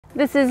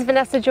This is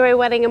Vanessa Joy,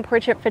 wedding and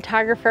portrait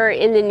photographer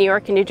in the New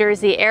York and New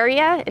Jersey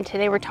area, and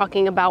today we're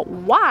talking about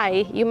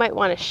why you might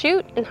want to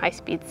shoot in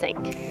high-speed sync.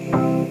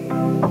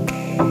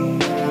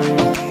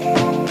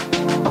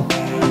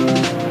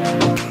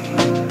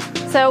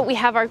 So we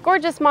have our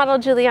gorgeous model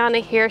Juliana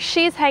here.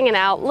 She's hanging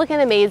out,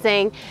 looking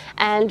amazing,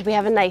 and we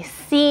have a nice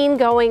scene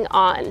going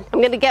on.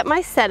 I'm gonna get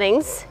my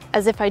settings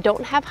as if I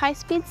don't have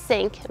high-speed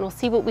sync, and we'll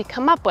see what we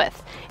come up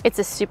with. It's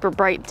a super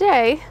bright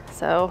day,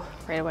 so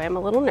right away I'm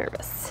a little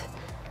nervous.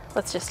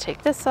 Let's just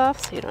take this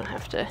off so you don't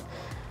have to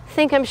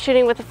think I'm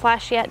shooting with a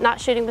flash yet. Not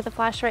shooting with a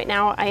flash right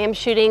now. I am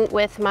shooting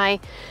with my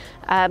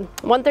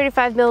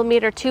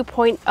 135mm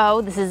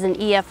 2.0. This is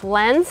an EF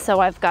lens,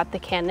 so I've got the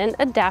Canon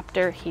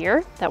adapter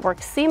here that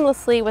works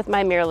seamlessly with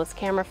my mirrorless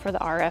camera for the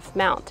RF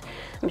mount.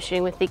 I'm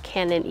shooting with the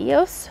Canon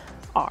EOS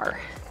R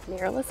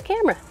mirrorless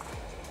camera.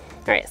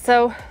 All right,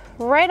 so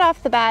right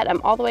off the bat,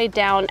 I'm all the way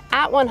down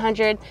at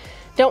 100.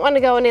 Don't want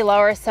to go any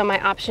lower, so my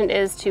option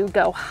is to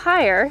go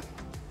higher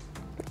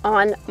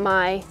on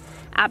my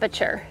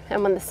aperture.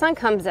 And when the sun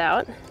comes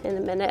out in a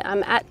minute,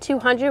 I'm at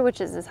 200,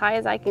 which is as high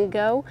as I can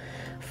go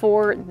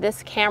for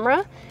this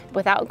camera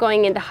without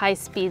going into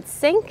high-speed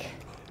sync.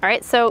 All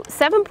right, so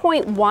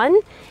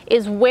 7.1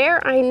 is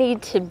where I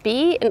need to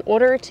be in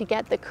order to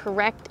get the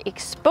correct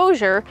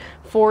exposure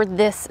for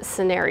this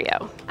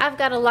scenario. I've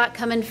got a lot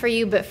coming for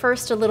you, but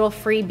first a little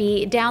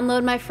freebie.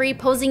 Download my free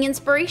posing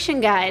inspiration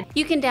guide.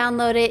 You can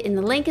download it in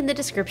the link in the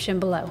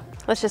description below.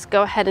 Let's just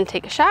go ahead and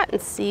take a shot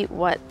and see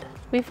what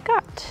we've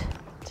got.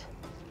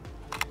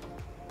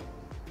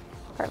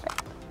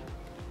 Perfect.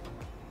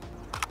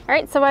 All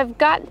right, so I've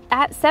got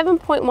at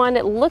 7.1,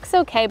 it looks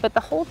okay, but the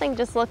whole thing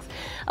just looks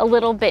a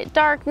little bit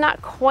dark, not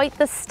quite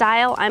the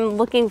style I'm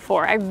looking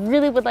for. I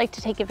really would like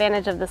to take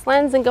advantage of this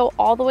lens and go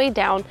all the way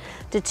down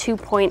to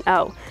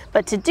 2.0.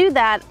 But to do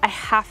that, I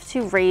have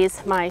to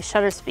raise my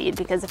shutter speed,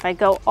 because if I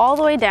go all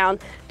the way down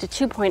to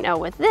 2.0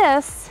 with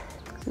this,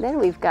 then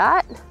we've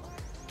got,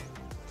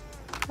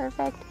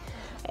 perfect,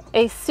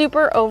 a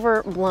super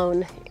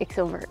overblown,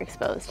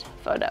 overexposed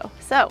photo.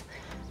 So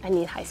I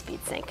need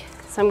high-speed sync.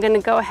 So I'm gonna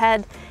go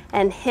ahead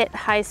and hit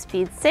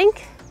high-speed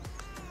sync,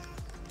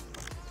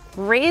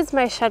 raise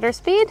my shutter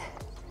speed,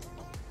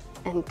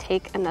 and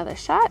take another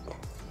shot.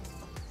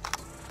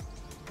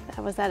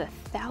 That was at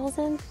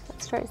 1,000.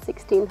 Let's try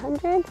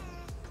 1,600.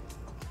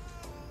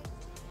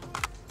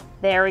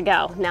 There we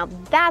go. Now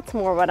that's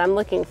more what I'm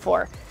looking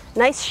for.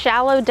 Nice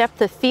shallow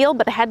depth of field,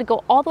 but I had to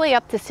go all the way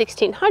up to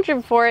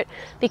 1,600 for it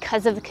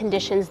because of the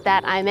conditions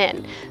that I'm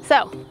in.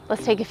 So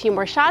let's take a few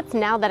more shots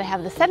now that I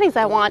have the settings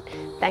I want,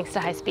 thanks to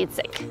high-speed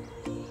sync.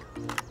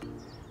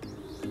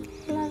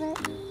 Love it.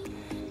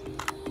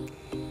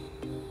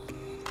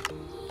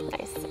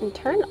 Nice, and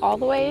turn all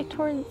the way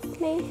towards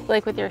me,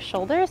 like with your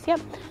shoulders, yep,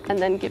 and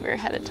then give your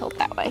head a tilt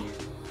that way.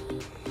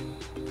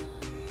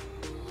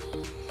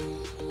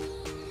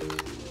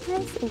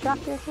 Nice, and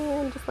drop your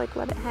hand, just like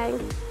let it hang.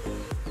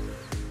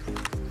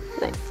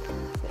 Nice.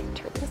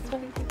 Turn this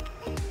way.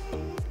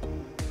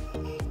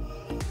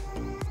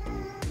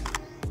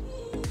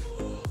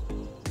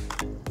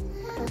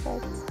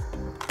 Perfect.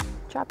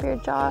 Drop your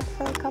jaw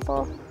for a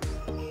couple.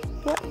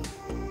 Yep.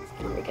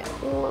 There we go.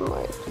 One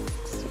more.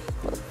 Super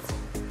close.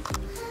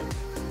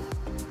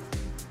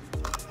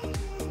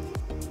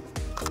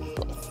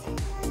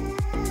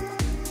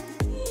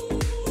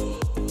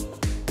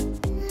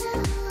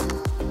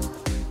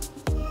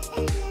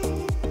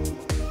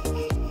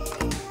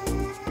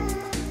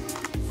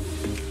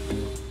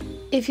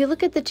 If you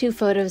look at the two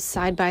photos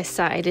side by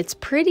side, it's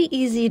pretty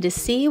easy to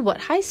see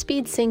what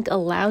high-speed sync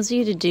allows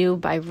you to do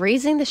by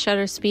raising the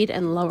shutter speed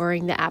and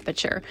lowering the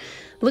aperture.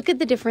 Look at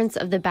the difference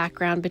of the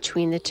background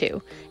between the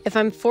two. If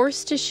I'm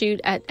forced to shoot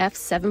at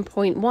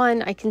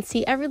f7.1, I can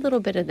see every little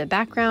bit of the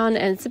background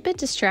and it's a bit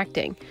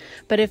distracting.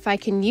 But if I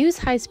can use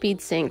high-speed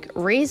sync,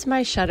 raise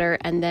my shutter,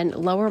 and then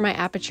lower my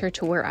aperture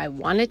to where I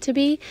want it to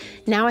be,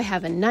 now I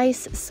have a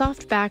nice,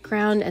 soft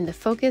background and the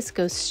focus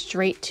goes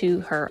straight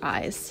to her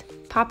eyes.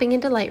 Popping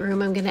into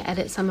Lightroom, I'm going to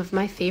edit some of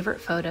my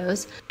favorite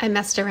photos. I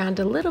messed around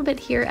a little bit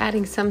here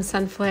adding some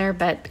sun flare,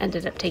 but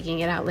ended up taking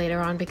it out later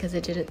on because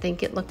I didn't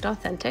think it looked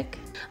authentic.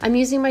 I'm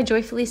using my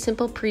Joyfully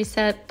Simple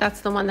preset.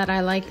 That's the one that I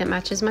like, that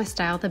matches my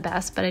style the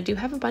best, but I do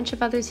have a bunch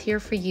of others here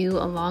for you,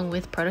 along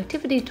with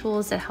productivity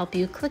tools that help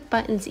you click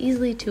buttons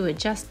easily to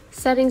adjust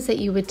settings that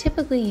you would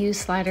typically use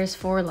sliders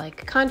for,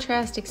 like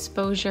contrast,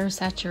 exposure,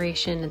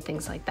 saturation, and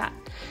things like that.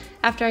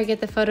 After I get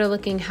the photo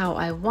looking how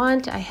I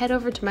want, I head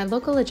over to my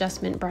local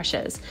adjustment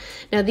brushes.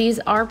 Now these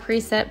are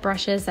preset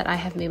brushes that I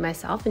have made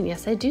myself, and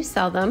yes, I do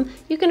sell them.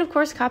 You can of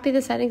course copy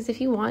the settings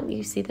if you want.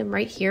 You see them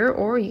right here,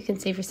 or you can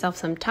save yourself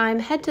some time.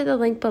 Head to the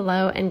link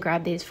below and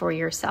grab these for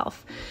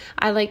yourself.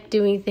 I like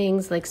doing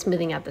things like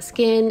smoothing out the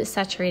skin,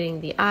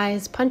 saturating the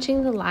eyes,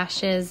 punching the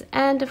lashes,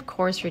 and of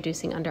course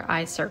reducing under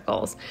eye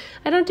circles.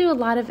 I don't do a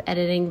lot of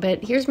editing,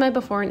 but here's my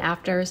before and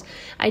afters.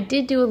 I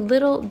did do a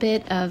little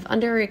bit of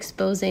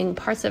underexposing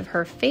parts of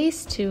her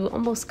face to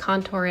almost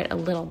contour it a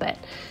little bit.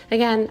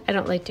 Again, I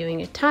don't like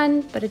doing a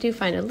ton, but I do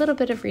find a little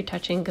bit of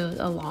retouching goes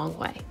a long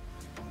way.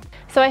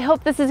 So I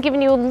hope this has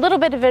given you a little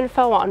bit of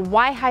info on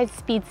why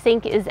high-speed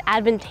sync is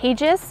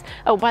advantageous.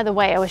 Oh, by the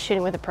way, I was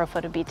shooting with a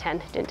Profoto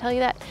B10, didn't tell you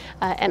that,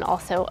 and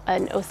also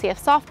an OCF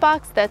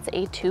softbox that's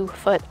a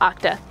 2-foot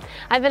Octa.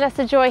 I'm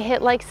Vanessa Joy.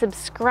 Hit like,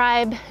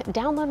 subscribe,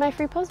 download my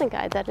free posing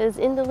guide that is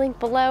in the link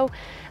below,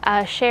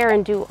 share,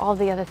 and do all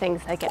the other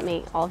things that get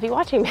me all of you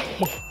watching me.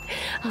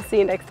 I'll see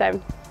you next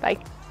time. Bye.